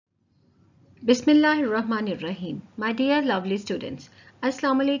Bismillahirrahmanirrahim. My dear lovely students,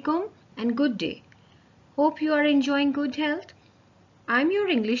 Assalamu alaikum and good day. Hope you are enjoying good health. I am your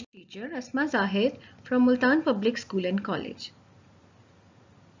English teacher Asma Zahid from Multan Public School and College.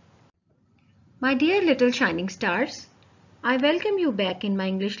 My dear little shining stars, I welcome you back in my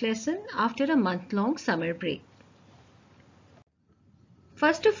English lesson after a month-long summer break.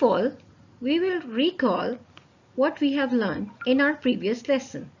 First of all, we will recall what we have learned in our previous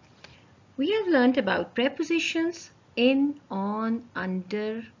lesson. We have learnt about prepositions in, on,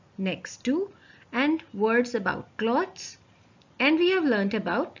 under, next to, and words about clothes, and we have learnt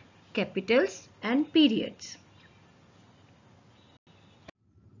about capitals and periods.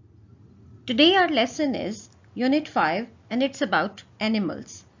 Today our lesson is Unit 5 and it's about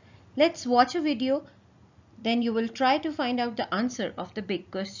animals. Let's watch a video, then you will try to find out the answer of the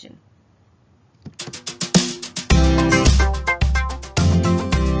big question.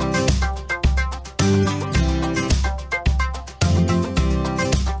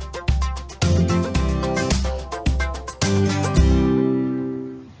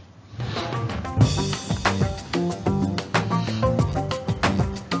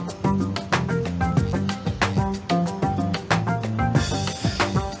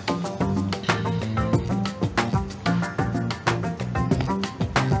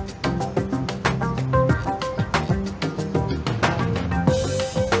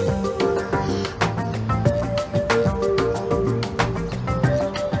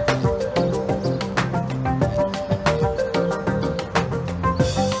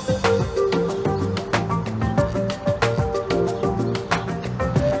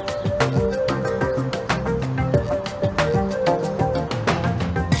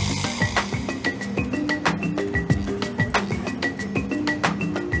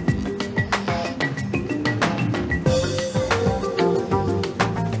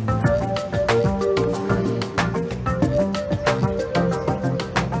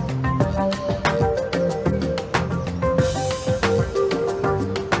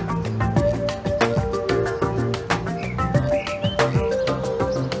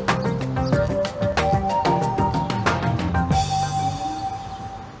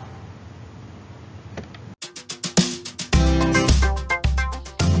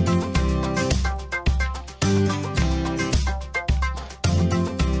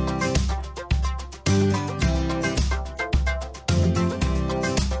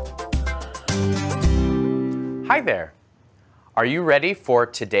 Hi there! Are you ready for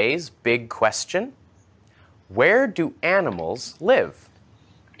today's big question? Where do animals live?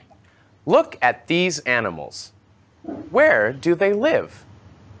 Look at these animals. Where do they live?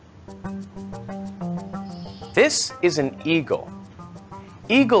 This is an eagle.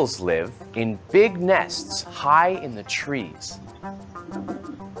 Eagles live in big nests high in the trees.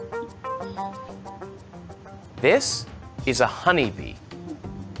 This is a honeybee.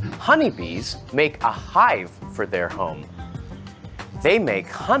 Honeybees make a hive for their home. They make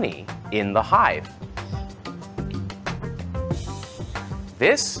honey in the hive.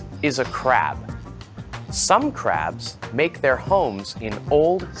 This is a crab. Some crabs make their homes in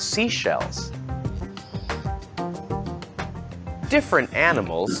old seashells. Different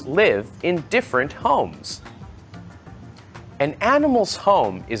animals live in different homes. An animal's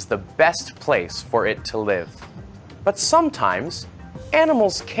home is the best place for it to live. But sometimes,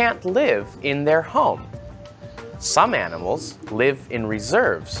 animals can't live in their home. Some animals live in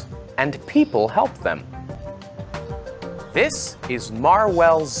reserves, and people help them. This is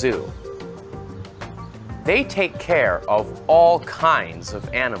Marwell Zoo. They take care of all kinds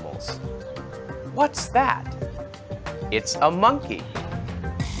of animals. What's that? It's a monkey.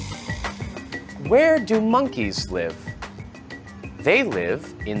 Where do monkeys live? They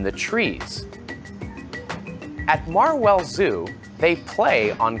live in the trees. At Marwell Zoo, they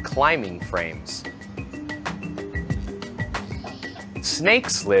play on climbing frames.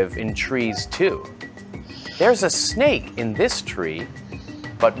 Snakes live in trees too. There's a snake in this tree,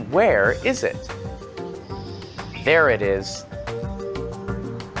 but where is it? There it is.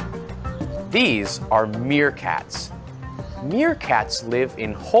 These are meerkats. Meerkats live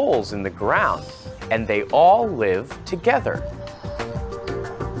in holes in the ground, and they all live together.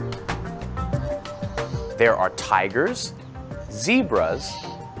 There are tigers, zebras,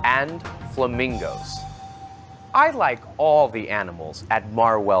 and flamingos. I like all the animals at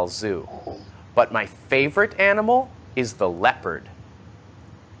Marwell Zoo, but my favorite animal is the leopard.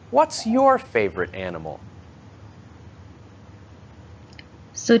 What's your favorite animal?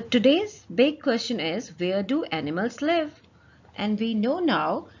 So today's big question is, where do animals live? And we know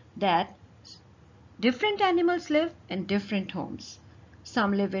now that different animals live in different homes.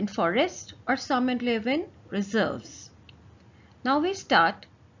 Some live in forests or some live in reserves. Now we start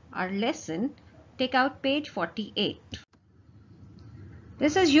our lesson. Take out page 48.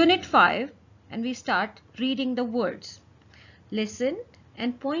 This is Unit 5 and we start reading the words. Listen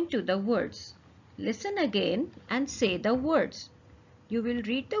and point to the words. Listen again and say the words. You will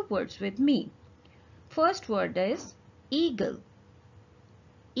read the words with me. First word is eagle,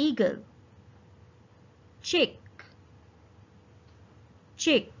 eagle. Chick,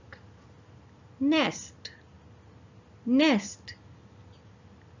 chick. Nest, nest.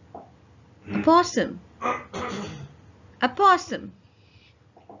 Opossum, opossum.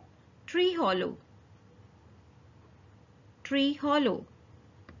 Tree hollow, tree hollow.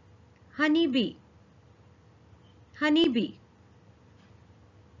 Honeybee, honeybee.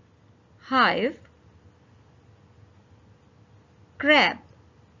 Hive, crab,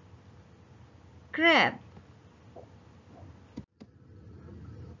 crab.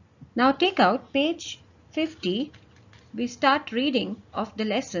 Now take out page 50. We start reading of the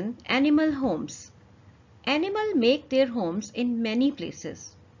lesson Animal Homes. Animals make their homes in many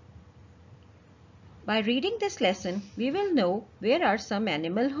places. By reading this lesson, we will know where are some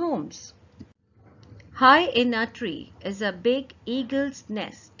animal homes. High in a tree is a big eagle's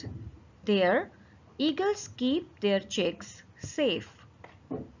nest. There, eagles keep their chicks safe.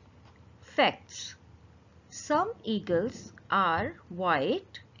 Facts: some eagles are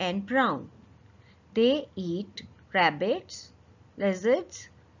white and brown. They eat rabbits, lizards,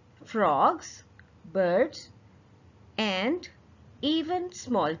 frogs, birds, and even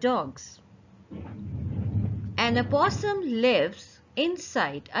small dogs. An opossum lives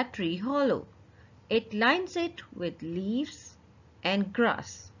inside a tree hollow. It lines it with leaves and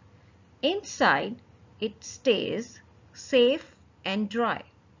grass. Inside, it stays safe and dry.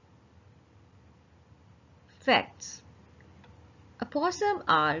 Facts: opossum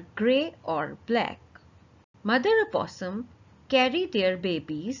are grey or black. Mother opossum carry their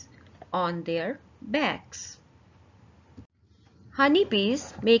babies on their backs.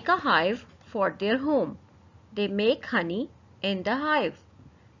 Honeybees make a hive for their home. They make honey in the hive.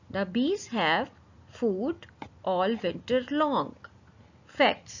 The bees have food all winter long.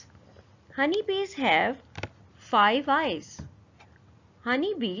 Facts: honeybees have 5 eyes.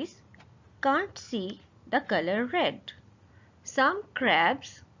 Honeybees can't see the color red. Some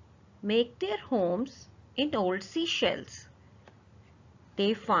crabs make their homes in old seashells.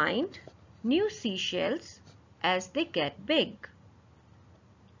 They find new seashells as they get big.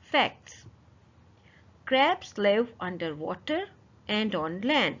 Facts: crabs live underwater and on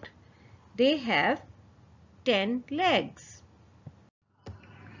land. They have 10 legs.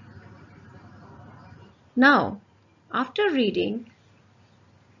 Now, after reading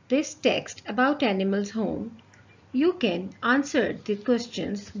this text about animals' home, you can answer the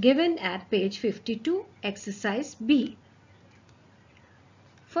questions given at page 52, exercise B.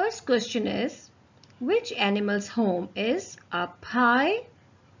 First question is, which animal's home is up high?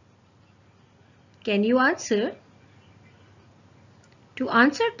 Can you answer? To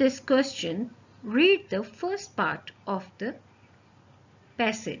answer this question, read the first part of the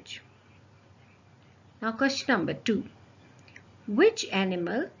passage. Now question number 2. Which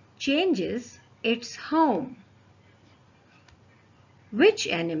animal changes its home? Which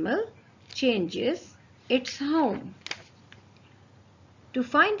animal changes its home? To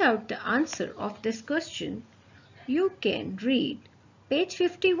find out the answer of this question, you can read page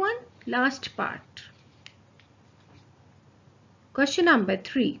 51, last part. Question number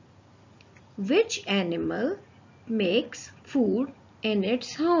 3. Which animal makes food in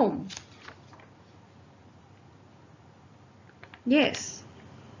its home? Yes,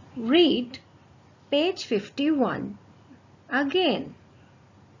 read page 51 again.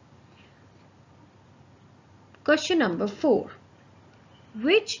 Question number 4.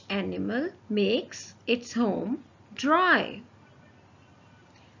 Which animal makes its home dry?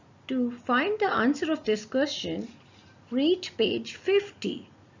 To find the answer of this question, read page 50.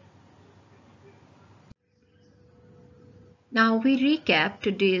 Now we recap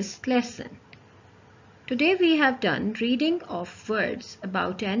today's lesson. Today we have done reading of words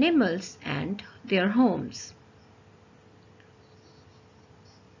about animals and their homes.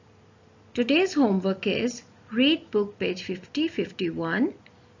 Today's homework is read book page 50-51,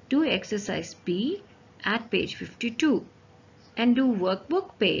 do exercise B at page 52 and do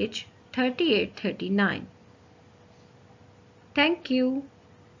workbook page 38-39. Thank you.